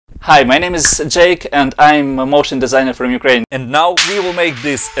Hi, my name is Jake and I'm a motion designer from Ukraine. And now we will make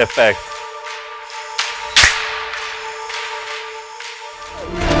this effect.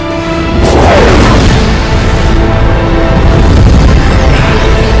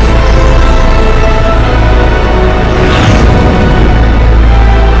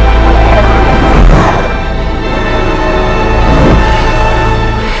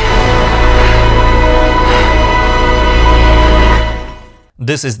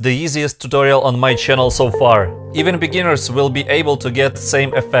 This is the easiest tutorial on my channel so far. Even beginners will be able to get the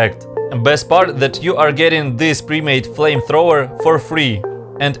same effect. And best part that you are getting this pre-made Flamethrower for free.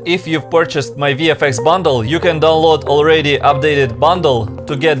 And if you've purchased my VFX bundle, you can download already updated bundle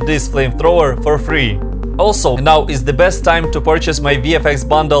to get this Flamethrower for free. Also, now is the best time to purchase my VFX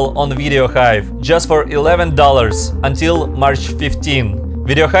bundle on VideoHive, just for $11 until March 15.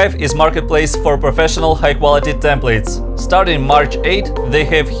 VideoHive is marketplace for professional high-quality templates. Starting March 8, they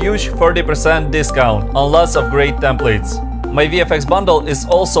have huge 40% discount on lots of great templates. My VFX bundle is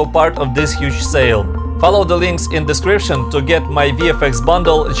also part of this huge sale. Follow the links in description to get my VFX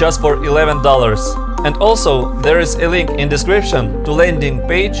bundle just for $11. And also, there is a link in description to landing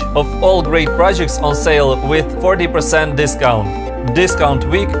page of all great projects on sale with 40% discount. Discount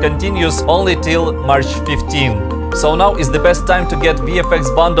week continues only till March 15. So now is the best time to get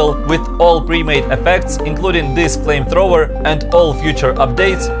VFX bundle with all pre-made effects, including this Flamethrower and all future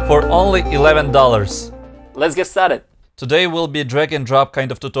updates for only $11. Let's get started. Today will be drag and drop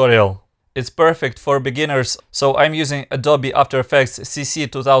kind of tutorial. It's perfect for beginners, so I'm using Adobe After Effects CC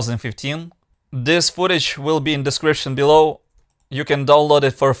 2015. This footage will be in description below. You can download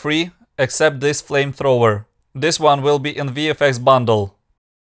it for free, except this Flamethrower. This one will be in VFX bundle.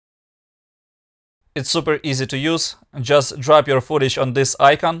 It's super easy to use. Just drop your footage on this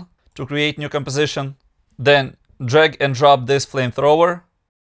icon to create new composition. Then drag and drop this Flamethrower.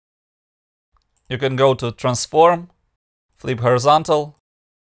 You can go to transform, flip horizontal,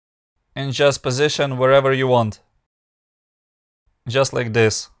 and just position wherever you want. Just like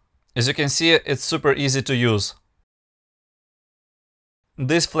this. As you can see, it's super easy to use.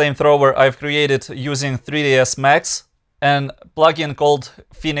 This Flamethrower I've created using 3ds Max and plugin called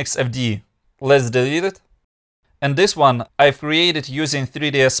Phoenix FD. Let's delete it. And this one I've created using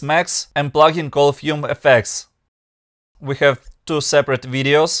 3ds Max and plugin called Fume FX. We have two separate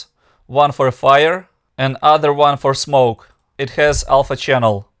videos, one for fire and other one for smoke. It has alpha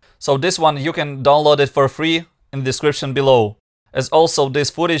channel. So this one you can download it for free in the description below, as also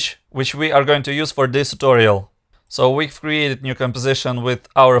this footage which we are going to use for this tutorial. So we've created new composition with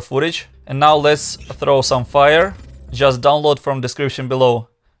our footage, and now let's throw some fire. Just download from description below.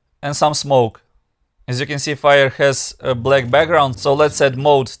 And some smoke. As you can see, fire has a black background, so let's add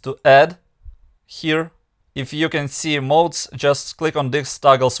mode to add here. If you can see modes, just click on this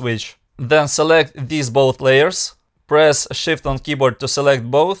toggle switch. Then select these both layers, press shift on keyboard to select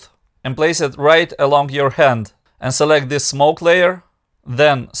both, and place it right along your hand. And select this smoke layer,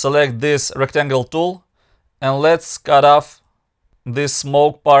 then select this rectangle tool, and let's cut off this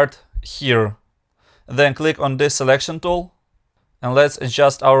smoke part here. Then click on this selection tool, and let's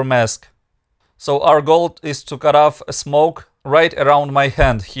adjust our mask. So our goal is to cut off a smoke right around my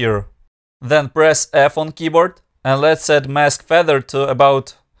hand here. Then press F on keyboard and let's set mask feather to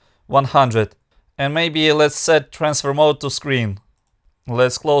about 100. And maybe let's set transfer mode to screen.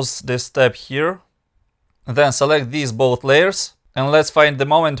 Let's close this tab here. Then select these both layers and let's find the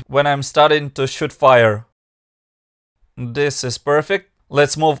moment when I'm starting to shoot fire. This is perfect.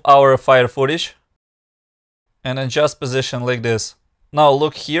 Let's move our fire footage and adjust position like this. Now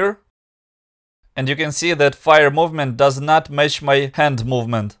look here, and you can see that fire movement does not match my hand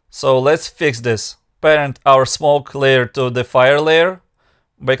movement. So let's fix this. Parent our smoke layer to the fire layer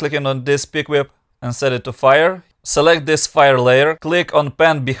by clicking on this pick whip and set it to fire. Select this fire layer, click on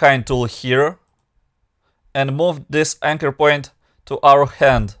pan behind tool here, and move this anchor point to our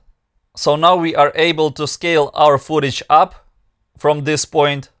hand. So now we are able to scale our footage up from this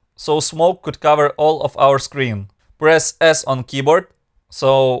point, so smoke could cover all of our screen. Press S on keyboard.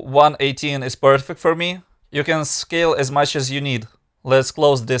 So 118 is perfect for me. You can scale as much as you need. Let's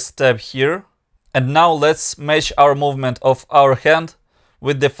close this tab here. And now let's match our movement of our hand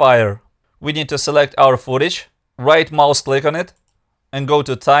with the fire. We need to select our footage, right mouse click on it, and go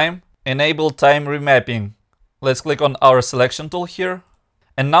to time, enable time remapping. Let's click on our selection tool here.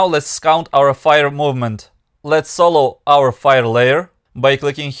 And now let's count our fire movement. Let's solo our fire layer by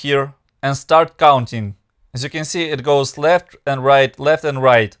clicking here and start counting. As you can see, it goes left and right, left and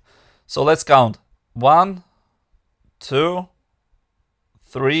right. So let's count. 1, 2,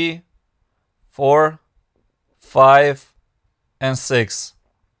 3, 4, 5, and 6.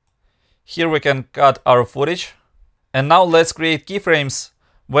 Here we can cut our footage. And now let's create keyframes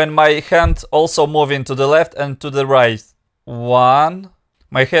when my hand also moving to the left and to the right. 1.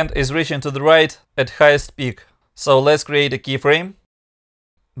 My hand is reaching to the right at highest peak. So let's create a keyframe.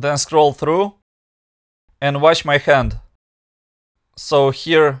 Then scroll through and watch my hand. So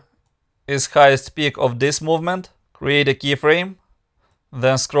here is highest peak of this movement. Create a keyframe.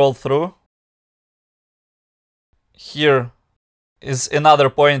 Then scroll through. Here is another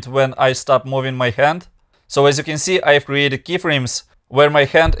point when I stop moving my hand. So as you can see, I've created keyframes where my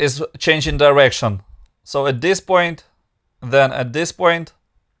hand is changing direction. So at this point, then at this point,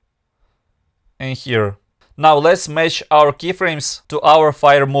 and here. Now let's match our keyframes to our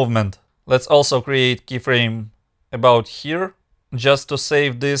fire movement. Let's also create keyframe about here, just to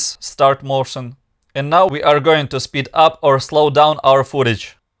save this start motion. And now we are going to speed up or slow down our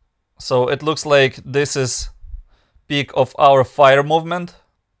footage. So it looks like this is peak of our fire movement.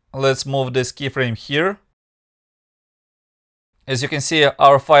 Let's move this keyframe here. As you can see,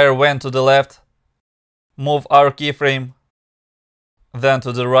 our fire went to the left. Move our keyframe then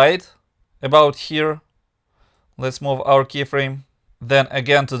to the right, about here. Let's move our keyframe then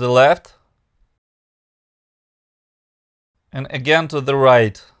again to the left. And again to the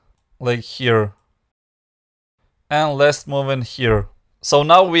right, like here. And let's move in here. So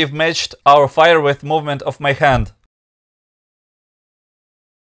now we've matched our fire with movement of my hand.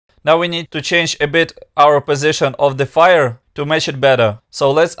 Now we need to change a bit our position of the fire to match it better.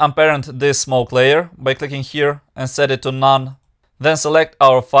 So let's unparent this smoke layer by clicking here and set it to none. Then select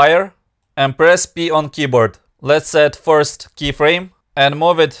our fire and press P on keyboard. Let's set first keyframe and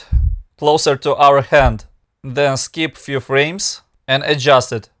move it closer to our hand. Then skip few frames and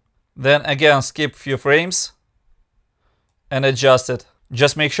adjust it. Then again skip few frames and adjust it.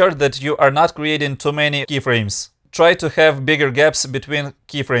 Just make sure that you are not creating too many keyframes. Try to have bigger gaps between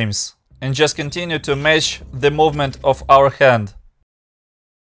keyframes and just continue to match the movement of our hand.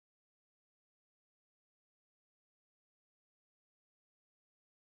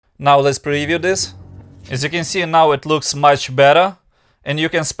 Now let's preview this. As you can see, now it looks much better, and you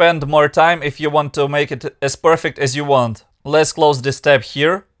can spend more time if you want to make it as perfect as you want. Let's close this tab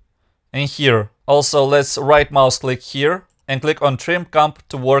here and here. Also, let's right mouse click here and click on Trim Comp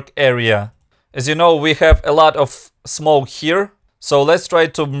to Work Area. As you know, we have a lot of smoke here, so let's try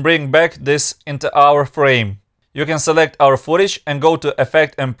to bring back this into our frame. You can select our footage and go to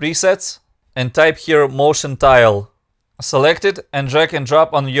Effect and Presets and type here Motion Tile. Select it and drag and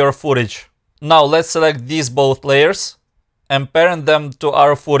drop on your footage. Now let's select these both layers and parent them to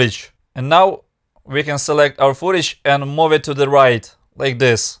our footage. And now we can select our footage and move it to the right, like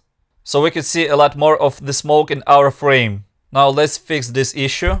this. So we can see a lot more of the smoke in our frame. Now let's fix this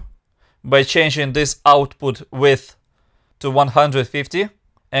issue by changing this output width to 150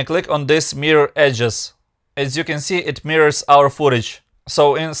 and click on this mirror edges. As you can see, it mirrors our footage.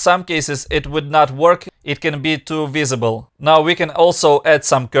 So in some cases it would not work, it can be too visible. Now we can also add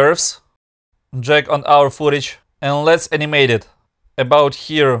some curves. Drag on our footage and let's animate it. About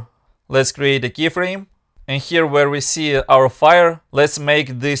here, let's create a keyframe. And here where we see our fire, let's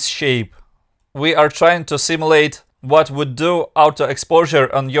make this shape. We are trying to simulate what would do auto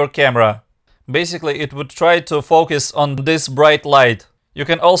exposure on your camera. Basically, it would try to focus on this bright light. You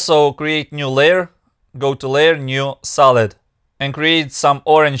can also create new layer, go to layer, new solid, and create some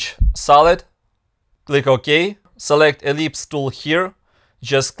orange solid. Click OK, select ellipse tool here,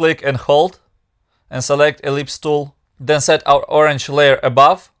 just click and hold, and select ellipse tool. Then set our orange layer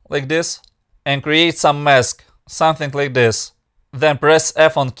above, like this, and create some mask, something like this. Then press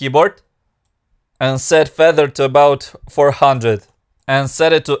F on keyboard, and set feather to about 400 and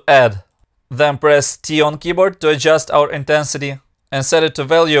set it to add. Then press T on keyboard to adjust our intensity and set it to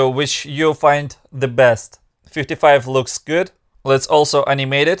value which you find the best. 55 looks good. Let's also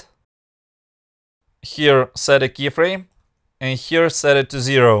animate it. Here set a keyframe and here set it to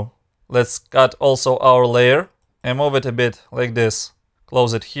 0. Let's cut also our layer and move it a bit like this.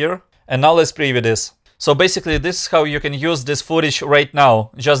 Close it here. And now let's preview this. So basically this is how you can use this footage right now.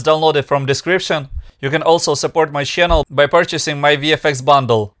 Just download it from description. You can also support my channel by purchasing my VFX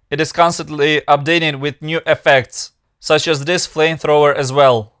Bundle. It is constantly updating with new effects, such as this Flamethrower as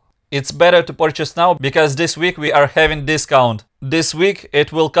well. It's better to purchase now because this week we are having discount. This week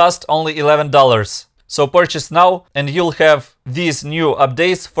it will cost only $11. So purchase now and you'll have these new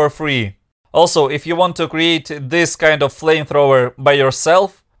updates for free. Also, if you want to create this kind of Flamethrower by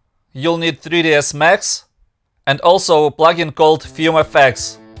yourself, you'll need 3ds Max and also a plugin called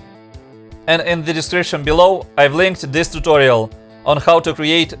VFX. And in the description below, I've linked this tutorial on how to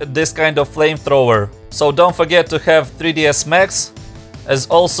create this kind of Flamethrower. So don't forget to have 3ds Max, as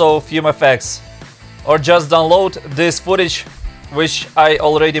also Fume effects, or just download this footage which I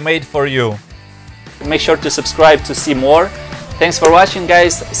already made for you. Make sure to subscribe to see more. Thanks for watching,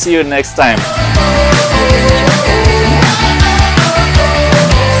 guys. See you next time.